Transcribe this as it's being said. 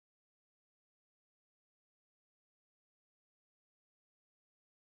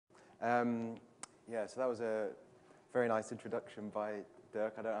Yeah, so that was a very nice introduction by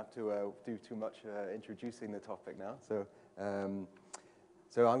Dirk. I don't have to do too much introducing the topic now. So I'm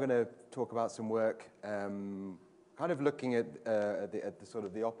going to talk about some work kind of looking at the sort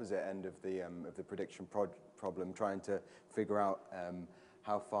of the opposite end of the prediction problem, trying to figure out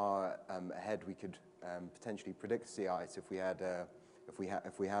how far ahead we could potentially predict sea ice if we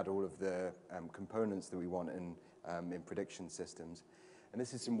had all of the components that we want in prediction systems. And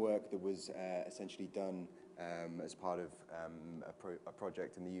this is some work that was essentially done as part of a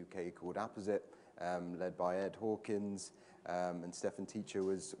project in the UK called Apposite, led by Ed Hawkins, and Stefan Teacher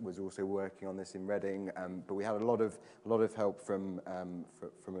was also working on this in Reading. But we had a lot of help from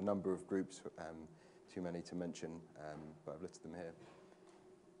a number of groups, too many to mention, but I've listed them here.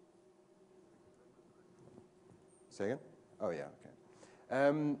 Say again? Oh yeah,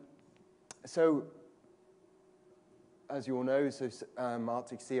 okay. So, as you all know,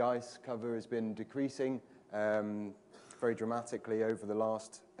 Arctic sea ice cover has been decreasing very dramatically over the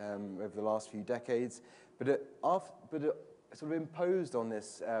last few decades. But sort of imposed on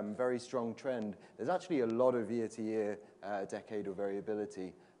this very strong trend, there's actually a lot of year-to-year decadal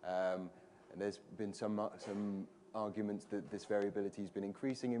variability. And there's been some arguments that this variability has been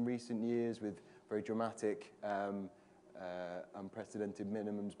increasing in recent years with very dramatic unprecedented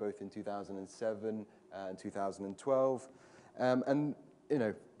minimums both in 2007 and 2012. And, you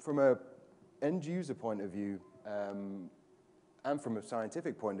know, from a end user point of view and from a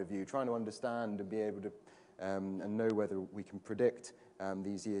scientific point of view, trying to understand and be able to and know whether we can predict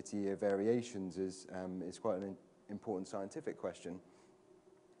these year-to-year variations is quite an important scientific question.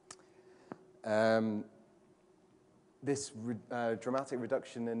 This dramatic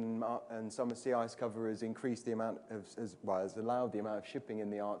reduction in summer sea ice cover has increased the amount of, has allowed the amount of shipping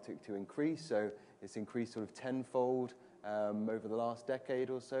in the Arctic to increase. So it's increased sort of tenfold over the last decade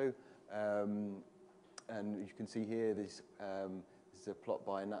or so. And you can see here, this is a plot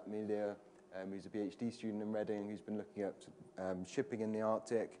by Nat Melia, who's a PhD student in Reading, who's been looking at shipping in the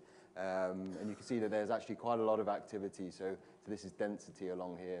Arctic. And you can see that there's actually quite a lot of activity. So this is density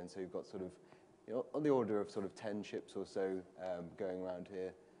along here. And so you've got sort of, you know, on the order of sort of 10 ships or so going around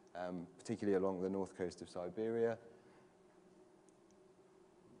here, particularly along the north coast of Siberia.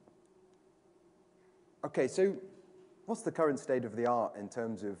 Okay, so what's the current state of the art in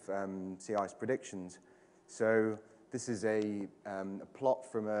terms of sea ice predictions? So this is a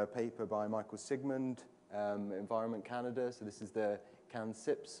plot from a paper by Michael Sigmund, Environment Canada. So this is the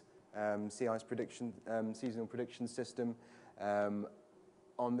CAN-SIPS sea ice prediction, seasonal prediction system.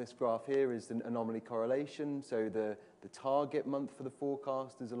 On this graph here is the anomaly correlation. So the target month for the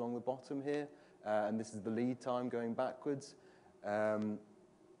forecast is along the bottom here, and this is the lead time going backwards. And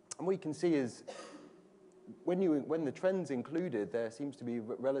what you can see is when the trend's included, there seems to be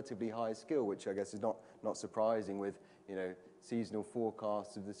relatively high skill, which I guess is not surprising with, you know, seasonal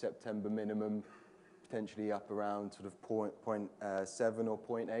forecasts of the September minimum potentially up around sort of 0.7 or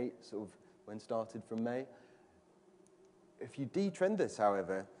 0.8 sort of when started from May. If you detrend this,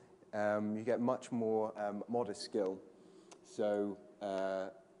 however, you get much more modest skill. So,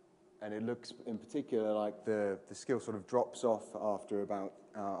 and it looks in particular like the skill sort of drops off after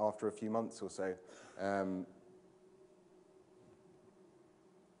a few months or so.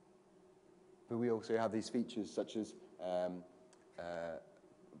 But we also have these features such as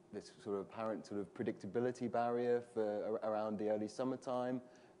this sort of apparent sort of predictability barrier for around the early summertime.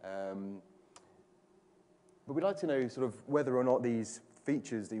 But we'd like to know sort of whether or not these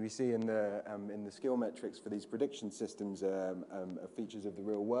features that we see in the skill metrics for these prediction systems are features of the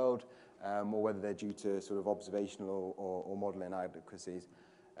real world, or whether they're due to sort of observational or model inadequacies.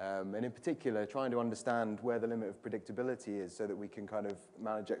 And in particular, trying to understand where the limit of predictability is so that we can kind of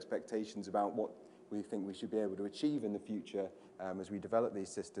manage expectations about what we think we should be able to achieve in the future as we develop these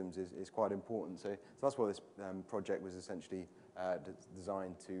systems is quite important. So that's what this project was essentially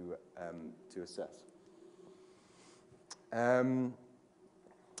designed to assess.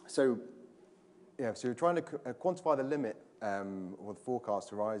 So we're trying to quantify the limit or the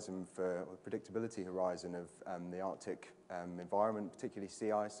forecast horizon or predictability horizon of the Arctic environment, particularly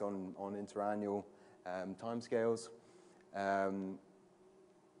sea ice on interannual timescales.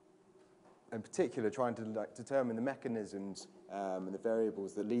 In particular, trying to determine the mechanisms and the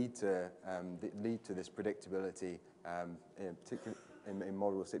variables that lead to this predictability, particularly in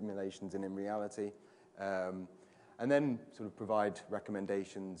model simulations and in reality. And then sort of provide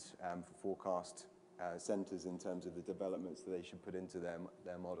recommendations for forecast centers in terms of the developments that they should put into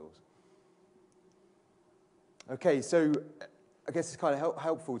their models. Okay, so I guess it's kind of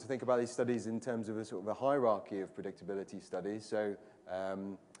helpful to think about these studies in terms of a sort of a hierarchy of predictability studies. So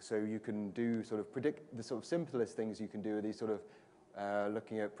So you can do sort of predict, the sort of simplest things you can do are these sort of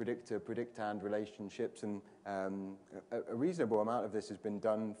looking at predictand relationships, and a reasonable amount of this has been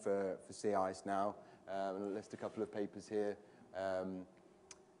done for sea ice now. I'll list a couple of papers here.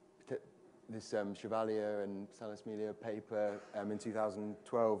 This Chevalier and Salasmelia paper in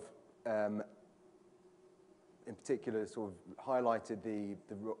 2012 in particular sort of highlighted the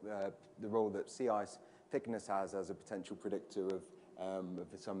role that sea ice thickness has as a potential predictor of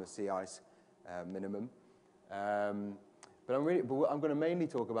the summer sea ice minimum. But I'm going to mainly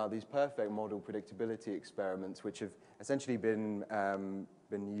talk about these perfect model predictability experiments, which have essentially been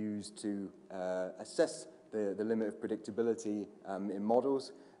used to assess the limit of predictability in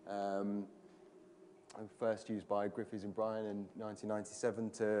models. First used by Griffiths and Bryan in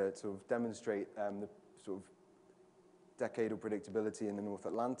 1997 to sort of demonstrate the sort of decadal predictability in the North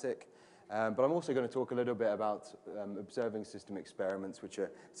Atlantic. But I'm also going to talk a little bit about observing system experiments, which are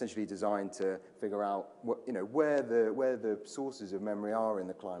essentially designed to figure out where the sources of memory are in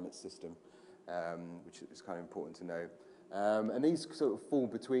the climate system, which is kind of important to know. And these sort of fall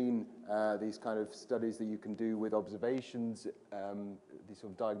between these kind of studies that you can do with observations, these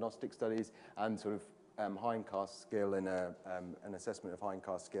sort of diagnostic studies, and sort of hindcast skill in an assessment of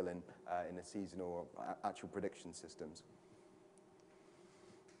hindcast skill in a seasonal or actual prediction systems.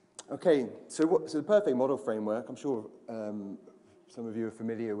 Okay, so the perfect model framework, I'm sure some of you are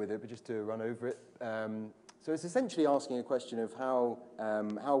familiar with it, but just to run over it. So it's essentially asking a question of how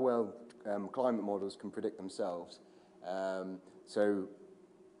well climate models can predict themselves. So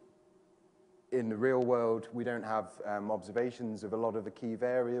in the real world, we don't have observations of a lot of the key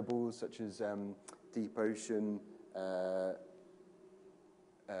variables, such as deep ocean,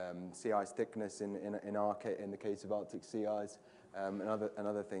 sea ice thickness in the case of Arctic sea ice, and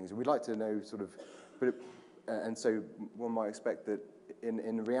other things. And we'd like to know sort of, and so one might expect that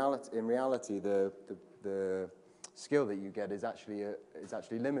in reality the skill that you get is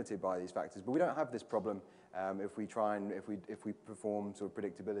actually limited by these factors. But we don't have this problem if we perform sort of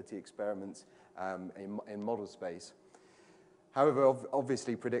predictability experiments in model space. However,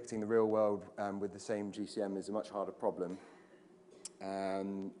 obviously predicting the real world with the same GCM is a much harder problem,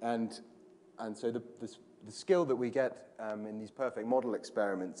 and so the skill that we get in these perfect model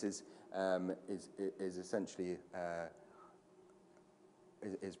experiments is essentially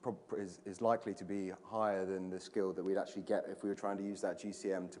is likely to be higher than the skill that we'd actually get if we were trying to use that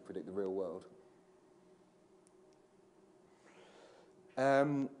GCM to predict the real world.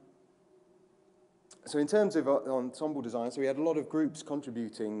 So in terms of ensemble design, so we had a lot of groups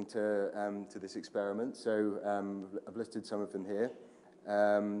contributing to this experiment. So I've listed some of them here.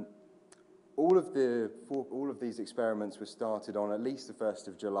 All of these experiments were started on at least the 1st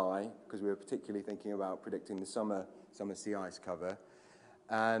of July, because we were particularly thinking about predicting the summer sea ice cover.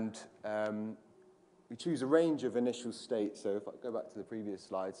 And we choose a range of initial states. So if I go back to the previous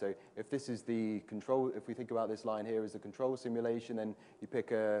slide, so if this is the control, if we think about this line here as the control simulation, then you pick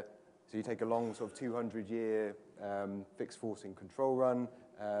so you take a long sort of 200-year fixed forcing control run,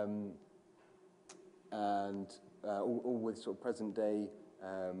 and all with sort of present day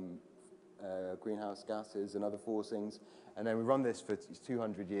greenhouse gases and other forcings. And then we run this for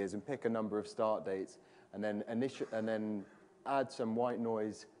 200 years and pick a number of start dates, and then add some white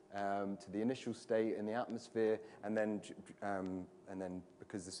noise to the initial state in the atmosphere, and then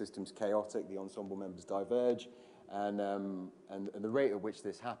because the system's chaotic, the ensemble members diverge, and the rate at which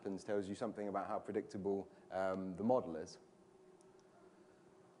this happens tells you something about how predictable the model is,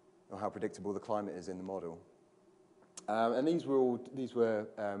 or how predictable the climate is in the model. And these were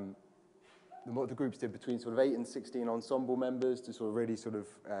what the groups did between sort of 8 and 16 ensemble members to sort of really sort of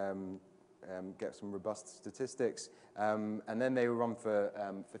get some robust statistics, and then they were run for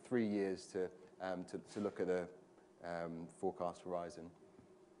 3 years to look at the forecast horizon.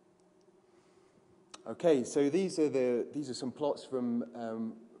 Okay, so these are some plots from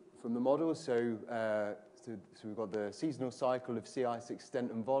the model. So we've got the seasonal cycle of sea ice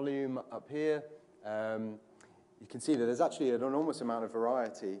extent and volume up here. You can see that there's actually an enormous amount of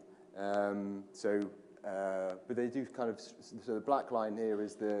variety. But they do kind of, so the black line here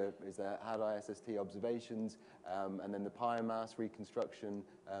is the HAD ISST observations, and then the biomass reconstruction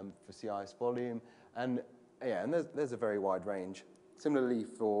for sea ice volume, and there's a very wide range. Similarly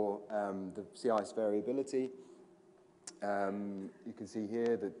for the sea ice variability, you can see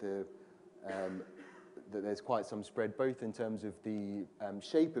here that that there's quite some spread, both in terms of the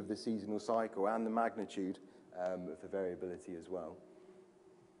shape of the seasonal cycle and the magnitude of the variability as well.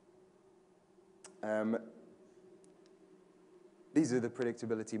 these are the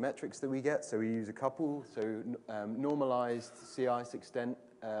predictability metrics that we get. So we use a couple. So normalized CI extent,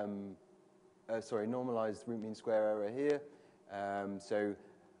 normalized root mean square error here.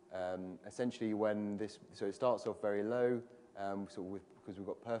 Essentially when this, so it starts off very low, because we've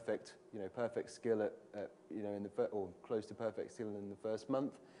got perfect skill at in the or close to perfect skill in the first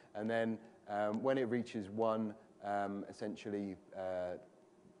month, and then when it reaches 1, essentially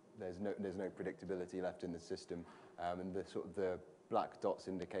there's no predictability left in the system, and the black dots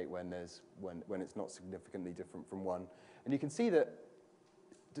indicate when it's not significantly different from 1, and you can see that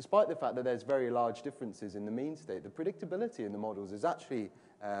despite the fact that there's very large differences in the mean state, the predictability in the models is actually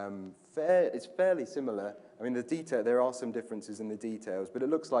it's fairly similar. I mean, there are some differences in the details, but it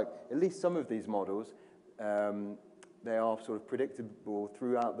looks like at least some of these models, they are sort of predictable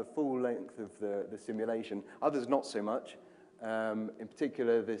throughout the full length of the simulation. Others not so much. In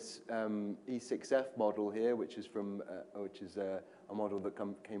particular, this E6F model here, which is a model that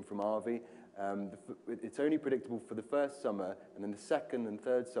came from RV. It's only predictable for the first summer, and then the second and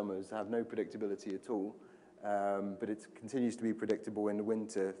third summers have no predictability at all. But it continues to be predictable in the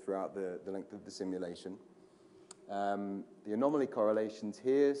winter throughout the length of the simulation. The anomaly correlations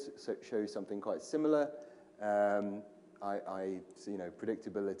here show something quite similar. I see,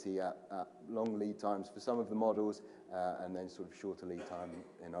 predictability at long lead times for some of the models, and then sort of shorter lead time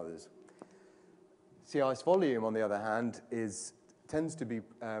in others. Sea ice volume, on the other hand, tends to be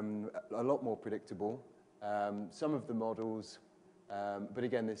a lot more predictable. Some of the models, but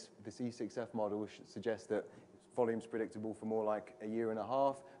again, this E6F model suggests that volume's predictable for more like a year and a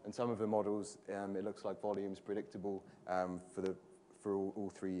half, and some of the models, it looks like volume's predictable for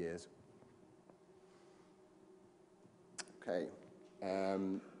all 3 years. Okay,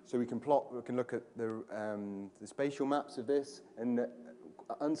 so we can look at the spatial maps of this, and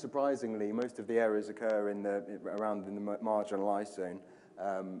unsurprisingly, most of the errors occur around in the marginal ice zone.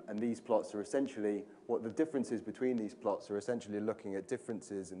 And these plots are essentially, what the differences between these plots are essentially looking at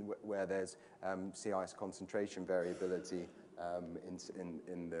differences in where there's sea ice concentration variability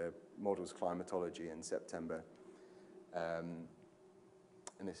in the model's climatology in September.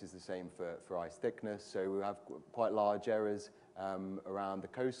 And this is the same for ice thickness. So we have quite large errors around the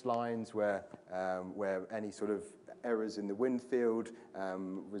coastlines where any sort of errors in the wind field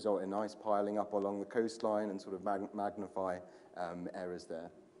result in ice piling up along the coastline and sort of magnify errors there.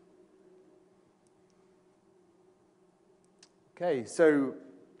 Okay, so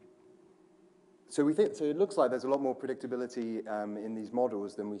it looks like there's a lot more predictability in these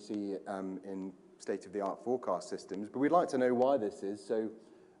models than we see in state-of-the-art forecast systems, but we'd like to know why this is. So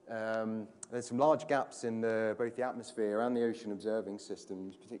there's some large gaps in both the atmosphere and the ocean observing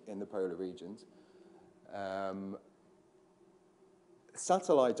systems, particularly in the polar regions.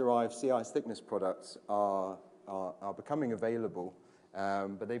 Satellite-derived sea ice thickness products are becoming available,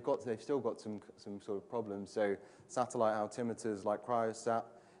 but they've still got some sort of problems. So satellite altimeters like Cryosat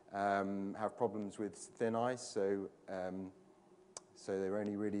have problems with thin ice, so they're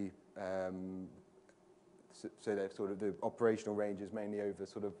only really so they're sort of the operational range is mainly over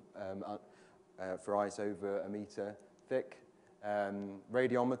sort of for ice over a meter thick.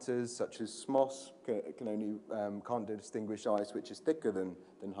 Radiometers such as SMOS can't distinguish ice which is thicker than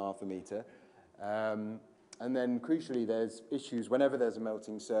half a meter. And then crucially, there's issues whenever there's a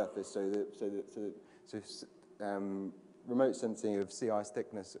melting surface. So remote sensing of sea ice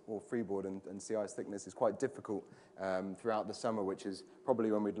thickness or freeboard and sea ice thickness is quite difficult throughout the summer, which is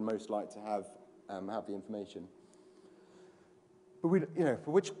probably when we'd most like to have the information. But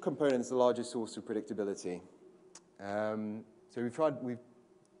for which component is the largest source of predictability? So we've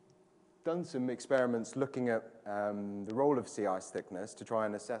done some experiments looking at the role of sea ice thickness to try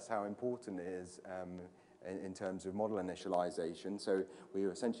and assess how important it is in terms of model initialization. So we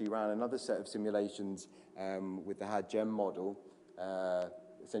essentially ran another set of simulations with the HAD-GEM model,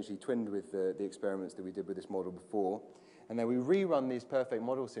 essentially twinned with the experiments that we did with this model before. And then we rerun these perfect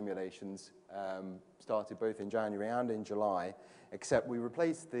model simulations, started both in January and in July, except we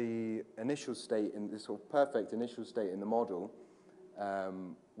replaced the initial state, in this sort of perfect initial state in the model,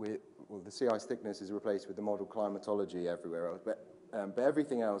 the sea ice thickness is replaced with the model climatology everywhere else. But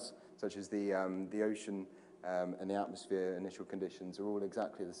everything else, such as the ocean and the atmosphere initial conditions, are all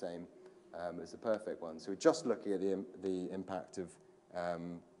exactly the same as the perfect one. So we're just looking at the impact of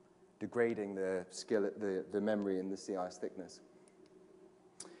degrading the skill, the memory in the sea ice thickness.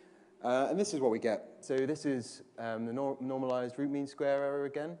 And this is what we get. So this is the normalized root mean square error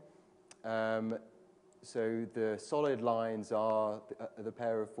again. So the solid lines are the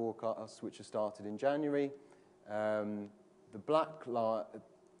pair of forecasts which are started in January. The black line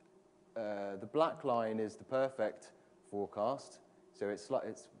is the perfect forecast. So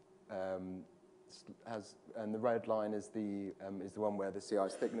and the red line is the one where the sea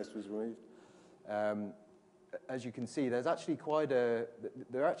ice thickness was removed. As you can see, they're actually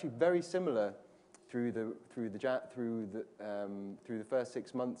very similar through the first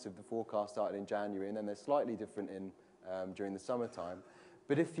 6 months of the forecast started in January, and then they're slightly different during the summertime.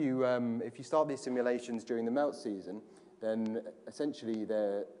 But if you start these simulations during the melt season, then essentially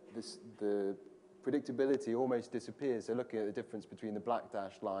the predictability almost disappears. So looking at the difference between the black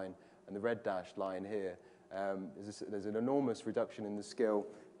dashed line and the red dashed line here, there's an enormous reduction in the skill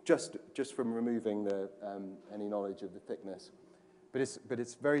just from removing any knowledge of the thickness. But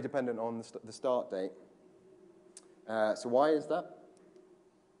it's very dependent on the start date. So why is that?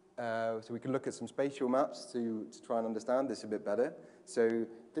 So we can look at some spatial maps to try and understand this a bit better. So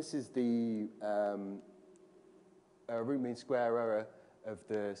this is the root mean square error of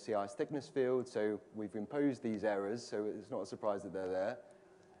the sea ice thickness field. So we've imposed these errors, so it's not a surprise that they're there.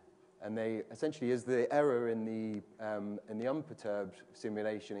 And they essentially, as the error in the unperturbed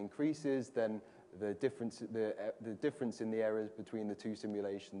simulation increases, then the difference in the errors between the two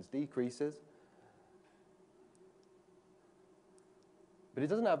simulations decreases. But it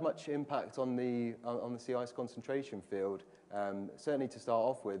doesn't have much impact on the sea ice concentration field, certainly to start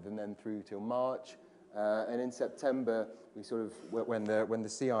off with, and then through till March. And in September, we sort of, when the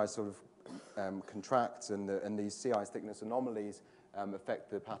sea ice sort of contracts and these sea ice thickness anomalies affect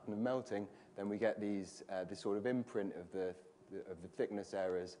the pattern of melting, then we get this sort of imprint of the thickness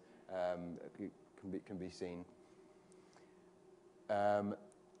errors can be seen.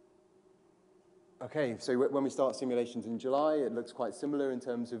 Okay, so when we start simulations in July, it looks quite similar in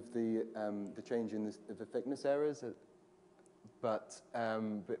terms of the change in the thickness errors, but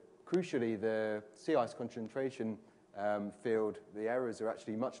crucially, the sea ice concentration field, the errors are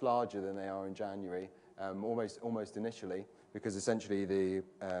actually much larger than they are in January, almost initially, because essentially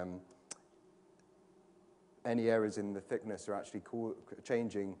any errors in the thickness are actually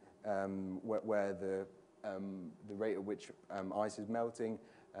changing where the rate at which ice is melting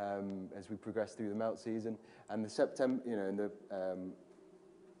as we progress through the melt season, and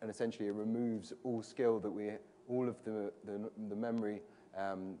and essentially it removes all skill all of the memory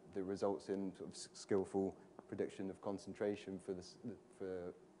that results in sort of skillful prediction of concentration for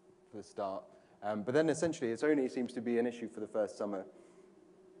the start. But then essentially it only seems to be an issue for the first summer.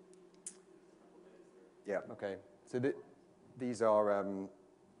 Yeah. Okay. So these are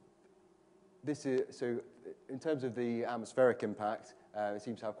so in terms of the atmospheric impact, it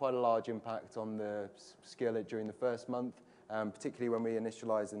seems to have quite a large impact on the skill during the first month, particularly when we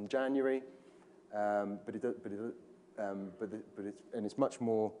initialize in January. But it's much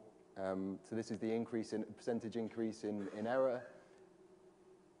more. So this is the percentage increase in error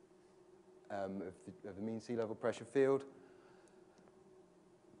of the mean sea level pressure field.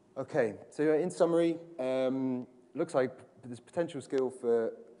 Okay, so in summary, looks like there's potentially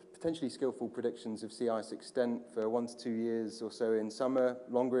skillful predictions of sea ice extent for 1 to 2 years or so in summer,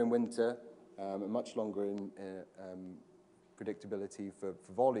 longer in winter, and much longer in predictability for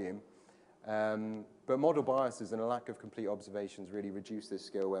volume. But model biases and a lack of complete observations really reduce this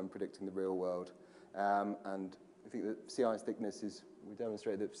skill when predicting the real world. And I think that sea ice thickness we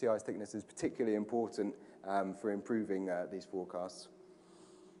demonstrate that sea ice thickness is particularly important for improving these forecasts.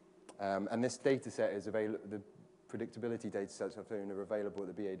 And this data set is available, the predictability data sets are available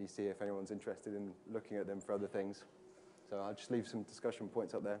at the BADC if anyone's interested in looking at them for other things. So I'll just leave some discussion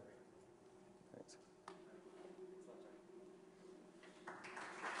points up there.